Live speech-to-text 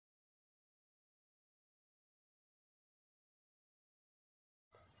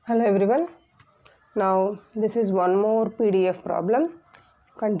Hello everyone. Now this is one more PDF problem,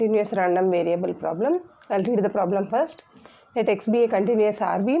 continuous random variable problem. I'll read the problem first. Let x be a continuous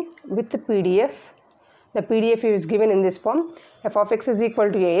RV with the PDF. The PDF is given in this form. F of x is equal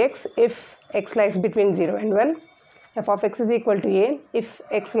to ax if x lies between 0 and 1. F of x is equal to a if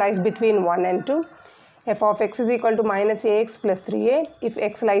x lies between 1 and 2. F of x is equal to minus ax plus 3a if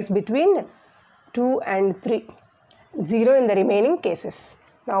x lies between 2 and 3. 0 in the remaining cases.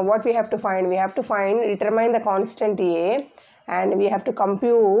 Now what we have to find? We have to determine the constant a, and we have to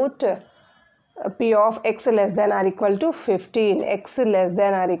compute p of x less than or equal to 15. X less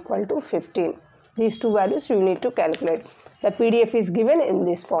than or equal to 15. These two values you need to calculate. The PDF is given in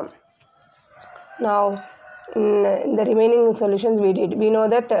this form. Now in the remaining solutions we know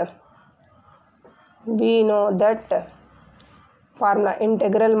that formula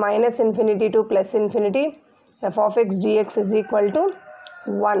integral minus infinity to plus infinity f of x dx is equal to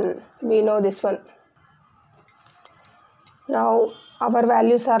 1. We know this one. Now our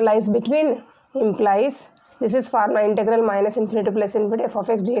values are lies between, implies this is formula integral minus infinity to plus infinity f of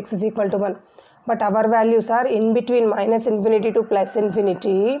x dx is equal to 1. But our values are in between minus infinity to plus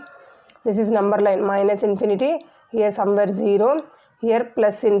infinity. This is number line minus infinity, here somewhere 0, here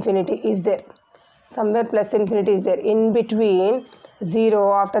plus infinity is there. Somewhere plus infinity is there. In between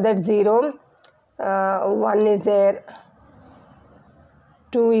 0, after that 0, 1 is there,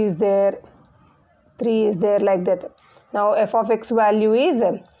 2 is there, 3 is there, like that. Now f of x value is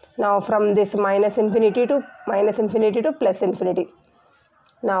now from this minus infinity to plus infinity.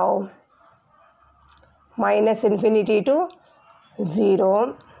 Now minus infinity to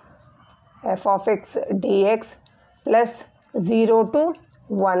 0 f of x dx plus 0 to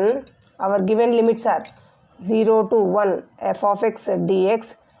 1. Our given limits are 0 to 1 f of x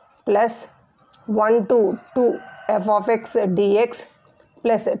dx plus 1 to 2 f of x dx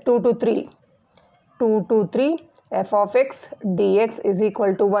plus 2 to 3 f of x dx is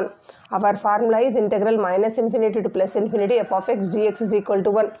equal to 1. Our formula is integral minus infinity to plus infinity f of x dx is equal to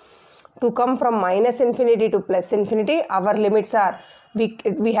 1. To come from minus infinity to plus infinity, our limits are,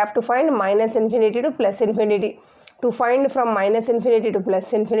 we have to find minus infinity to plus infinity. To find from minus infinity to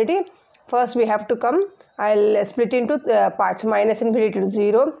plus infinity, first we have to come, I'll split into parts, minus infinity to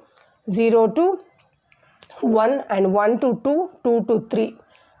 0, 0 to 1 and 1 to 2, 2 to 3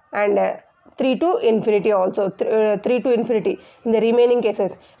 and 3 to infinity also, 3 to infinity. In the remaining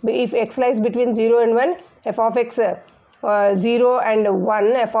cases, if x lies between 0 and 1, f of x 0 and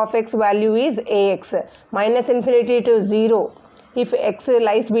 1, f of x value is ax. Minus infinity to 0, if x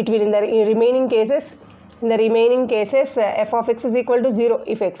lies between, in the remaining cases, f of x is equal to 0.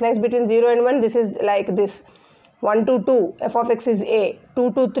 If x lies between 0 and 1, this is like this. 1 to 2, f of x is a.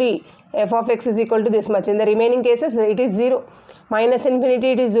 2 to 3, f of x is equal to this much. In the remaining cases, it is 0. Minus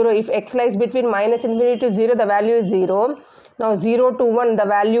infinity, it is 0. If x lies between minus infinity to 0, the value is 0. Now 0 to 1, the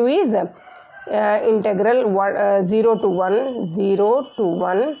value is integral 0 to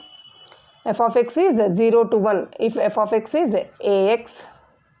 1, f of x is 0 to 1. If f of x is ax,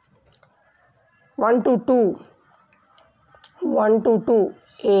 1 to 2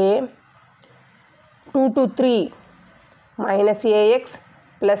 a, 2 to 3 minus ax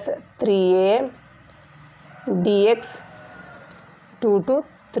plus 3a dx 2 to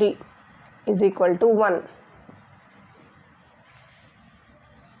 3 is equal to 1.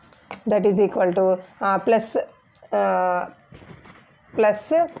 That is equal to plus 3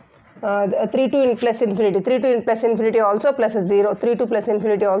 to plus infinity. 3 to plus infinity also plus 0. 3 to plus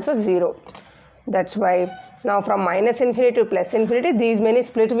infinity also 0. That's why now from minus infinity to plus infinity, these many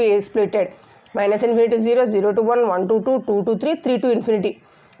split we splitted. Minus infinity to 0, 0 to 1, 1 to 2, 2 to 3, 3 to infinity.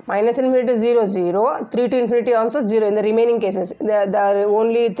 Minus infinity to 0, 0, 3 to infinity also 0 in the remaining cases. There are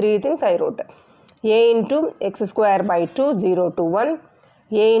only 3 things I wrote. A into x square by 2, 0 to 1.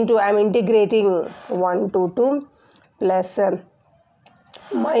 A into, I am integrating 1 to 2 plus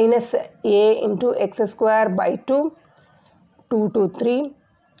minus a into x square by 2, 2 to 3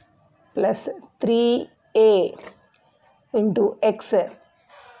 plus 3a into x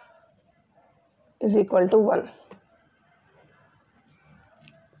is equal to 1.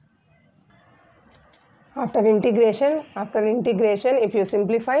 After integration, if you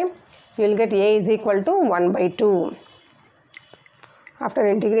simplify, you will get a is equal to 1 by 2. After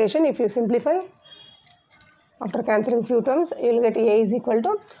integration, if you simplify, after cancelling few terms, you will get a is equal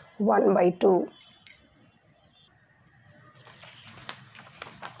to 1 by 2.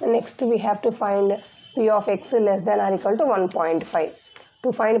 Next, we have to find p of x less than or equal to 1.5.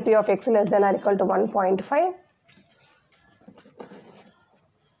 To find p of x less than or equal to 1.5,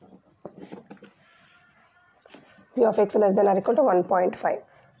 p of x less than or equal to 1.5.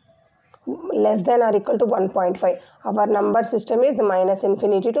 less than or equal to 1.5. Our number system is minus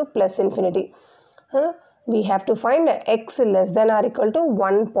infinity to plus infinity. We have to find x less than or equal to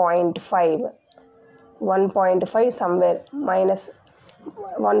 1.5. 1.5 somewhere, minus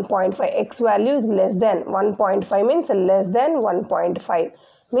 1.5. X value is less than 1.5 means less than 1.5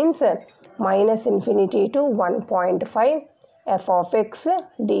 means minus infinity to 1.5 f of x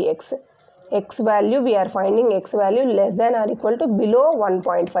dx. X value, we are finding x value less than or equal to below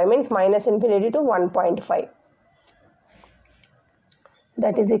 1.5 means minus infinity to 1.5.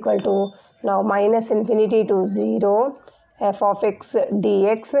 That is equal to, now minus infinity to 0 f of x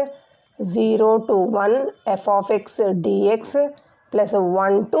dx, 0 to 1 f of x dx plus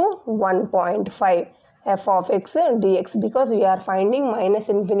 1 to 1.5 f of x dx, because we are finding minus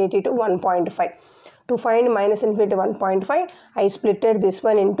infinity to 1.5. To find minus infinity to 1.5, I splitted this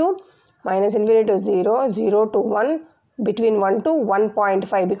one into minus infinity to 0, 0 to 1, between 1 to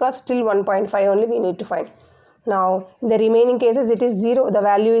 1.5, because till 1.5 only we need to find. Now in the remaining cases it is 0, the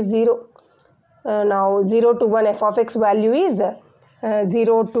value is 0. Now 0 to 1 f of x value is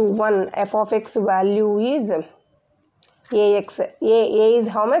 0 to 1 f of x value is ax. A is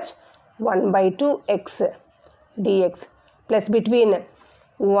how much? 1 by 2 x dx, plus between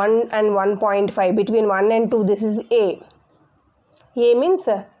 1 and 1.5, between 1 and 2, this is a. A means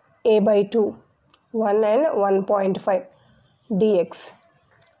a by 2, 1 and 1.5 dx.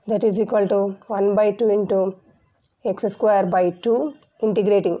 That is equal to 1 by 2 into x square by 2,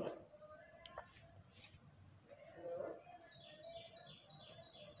 integrating.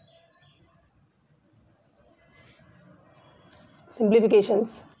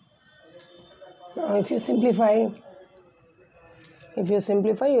 Simplifications. Now if you simplify,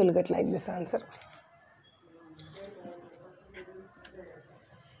 you will get like this answer.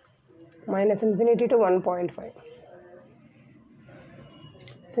 Minus infinity to 1.5.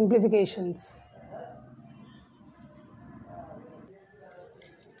 Simplifications.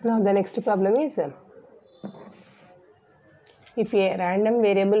 Now the next problem is, if a random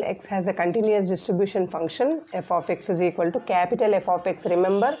variable x has a continuous distribution function, f of x is equal to capital F of x.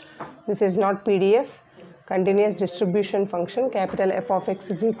 Remember, this is not PDF. Continuous distribution function, capital F of x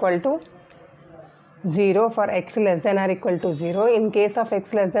is equal to 0 for x less than or equal to 0. In case of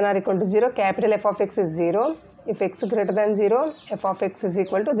x less than or equal to 0, capital F of x is 0. If x greater than 0, f of x is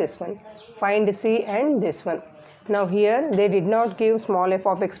equal to this one. Find C and this one. Now here they did not give small f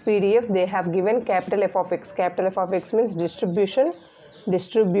of x PDF, they have given capital F of x. Capital F of x means distribution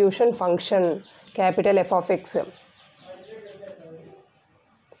function, capital F of x.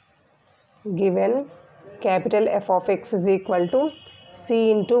 Given capital F of x is equal to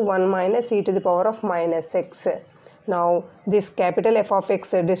c into 1 minus e to the power of minus x. Now this capital F of x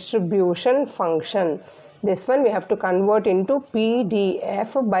distribution function, this one we have to convert into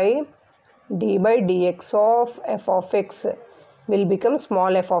PDF by d by dx of f of x will become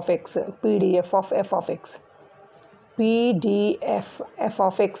small f of x, PDF of f of x. PDF f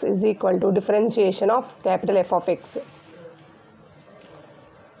of x is equal to differentiation of capital F of x.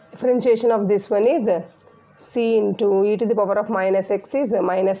 Differentiation of this one is c into e to the power of minus x is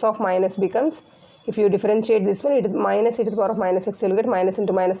minus of minus becomes, if you differentiate this one, minus e to the power of minus x, you will get minus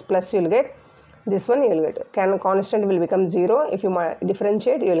into minus plus, you will get this one, you will get constant will become 0. If you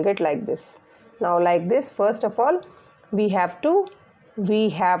differentiate, you will get like this. Now like this, first of all we have to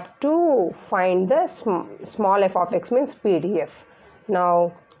find the small f of x means PDF.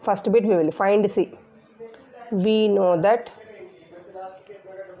 Now first bit we will find c. We know that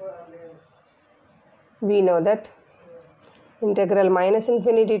integral minus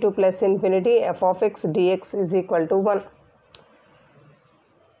infinity to plus infinity f of x dx is equal to 1.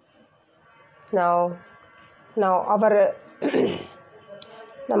 Now our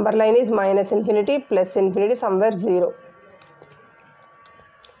number line is minus infinity plus infinity, somewhere 0.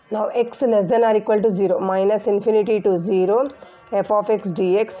 Now x less than or equal to 0, minus infinity to 0 f of x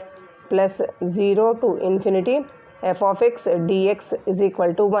dx plus 0 to infinity f of x dx is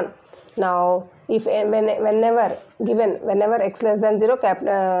equal to 1. Now if whenever x less than 0,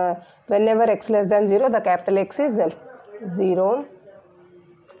 whenever x less than 0, the capital X is 0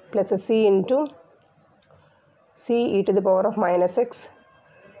 plus c into c e to the power of minus x,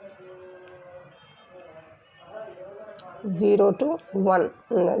 0 to 1,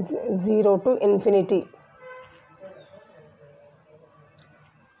 0 to infinity.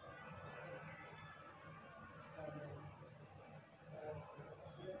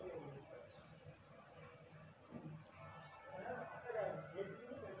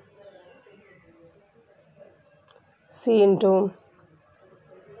 C into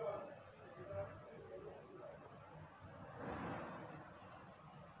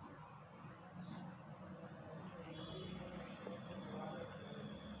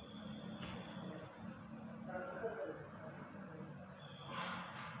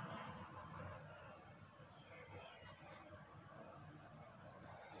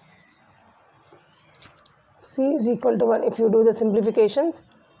c is equal to 1. If you do the simplifications,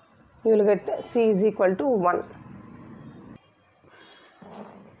 you will get c is equal to 1.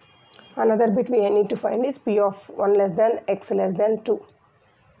 Another bit we need to find is p of 1 less than x less than 2.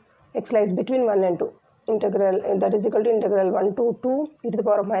 X lies between 1 and 2. Integral that is equal to integral 1 to 2 e to the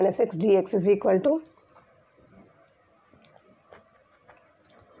power of minus x dx is equal to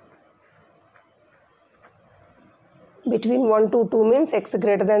between 1 to 2 means x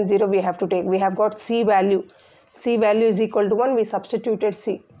greater than 0 we have to take. We have got c value. C value is equal to 1. We substituted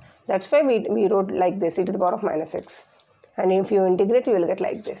c. That's why we wrote like this, e to the power of minus x. And if you integrate, you will get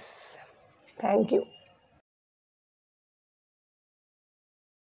like this. Thank you.